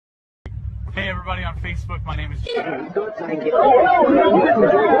Hey everybody on Facebook, my name is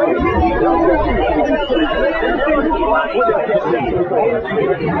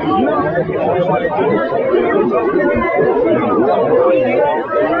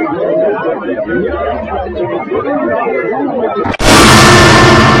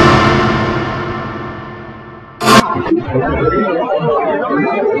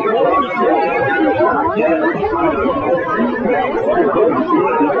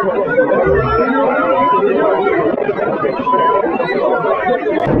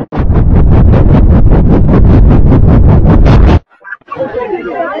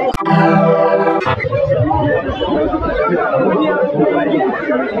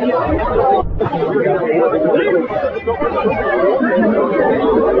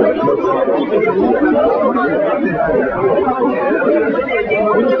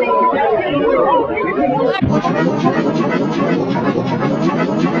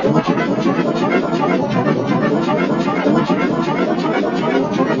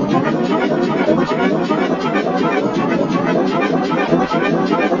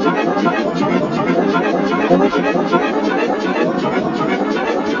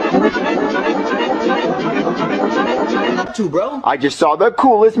bro? I just saw the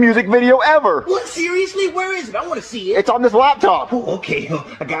coolest music video ever. What? Seriously? Where is it? I want to see it. It's on this laptop. Oh, okay.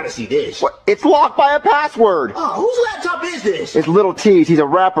 I gotta see this. What? It's locked by a password. Oh, whose laptop is this? It's Little T's. He's a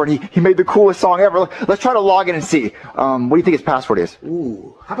rapper, and he made the coolest song ever. Let's try to log in and see. What do you think his password is?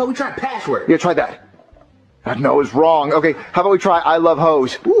 Ooh, how about we try password? Yeah, try that. No, it's wrong. Okay, how about we try I Love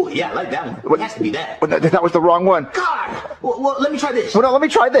Hoes? Ooh, yeah, I like that one. It has to be that. That was the wrong one. God! Well, let me try this. Well, no, let me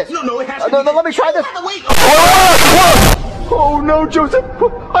try this. No, it has to be No, let me try this. Wait. Oh no, Joseph!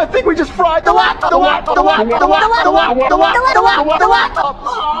 I think we just fried the laptop!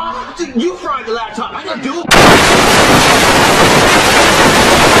 Dude, you fried the laptop. I didn't do it.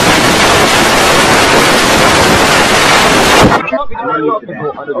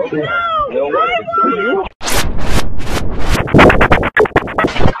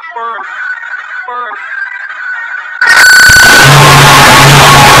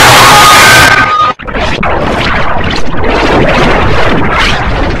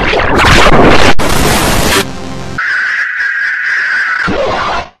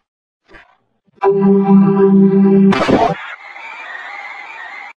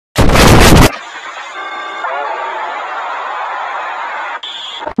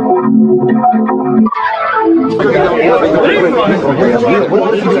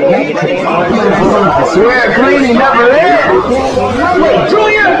 Swear cleaning never ends.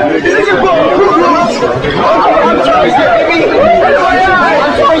 Julia, is this your phone? I'm sorry, baby.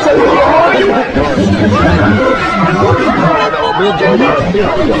 I'm sorry,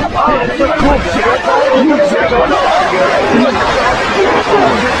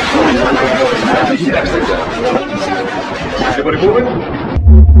 Everybody moving?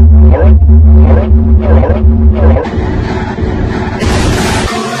 All right.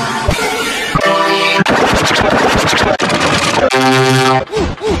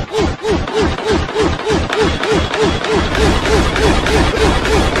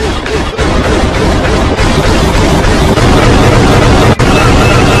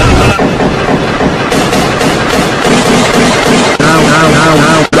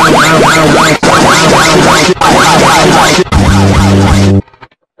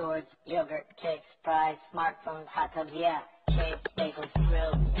 Swords, yogurt, cakes, fries, smartphones, hot tubs, yeah. Shades, staples,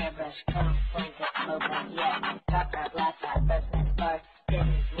 grills, airbrush, comb, blanket, smoke, yeah. Top crap, laptop, breast, bars,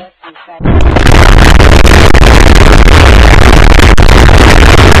 business, whiskey,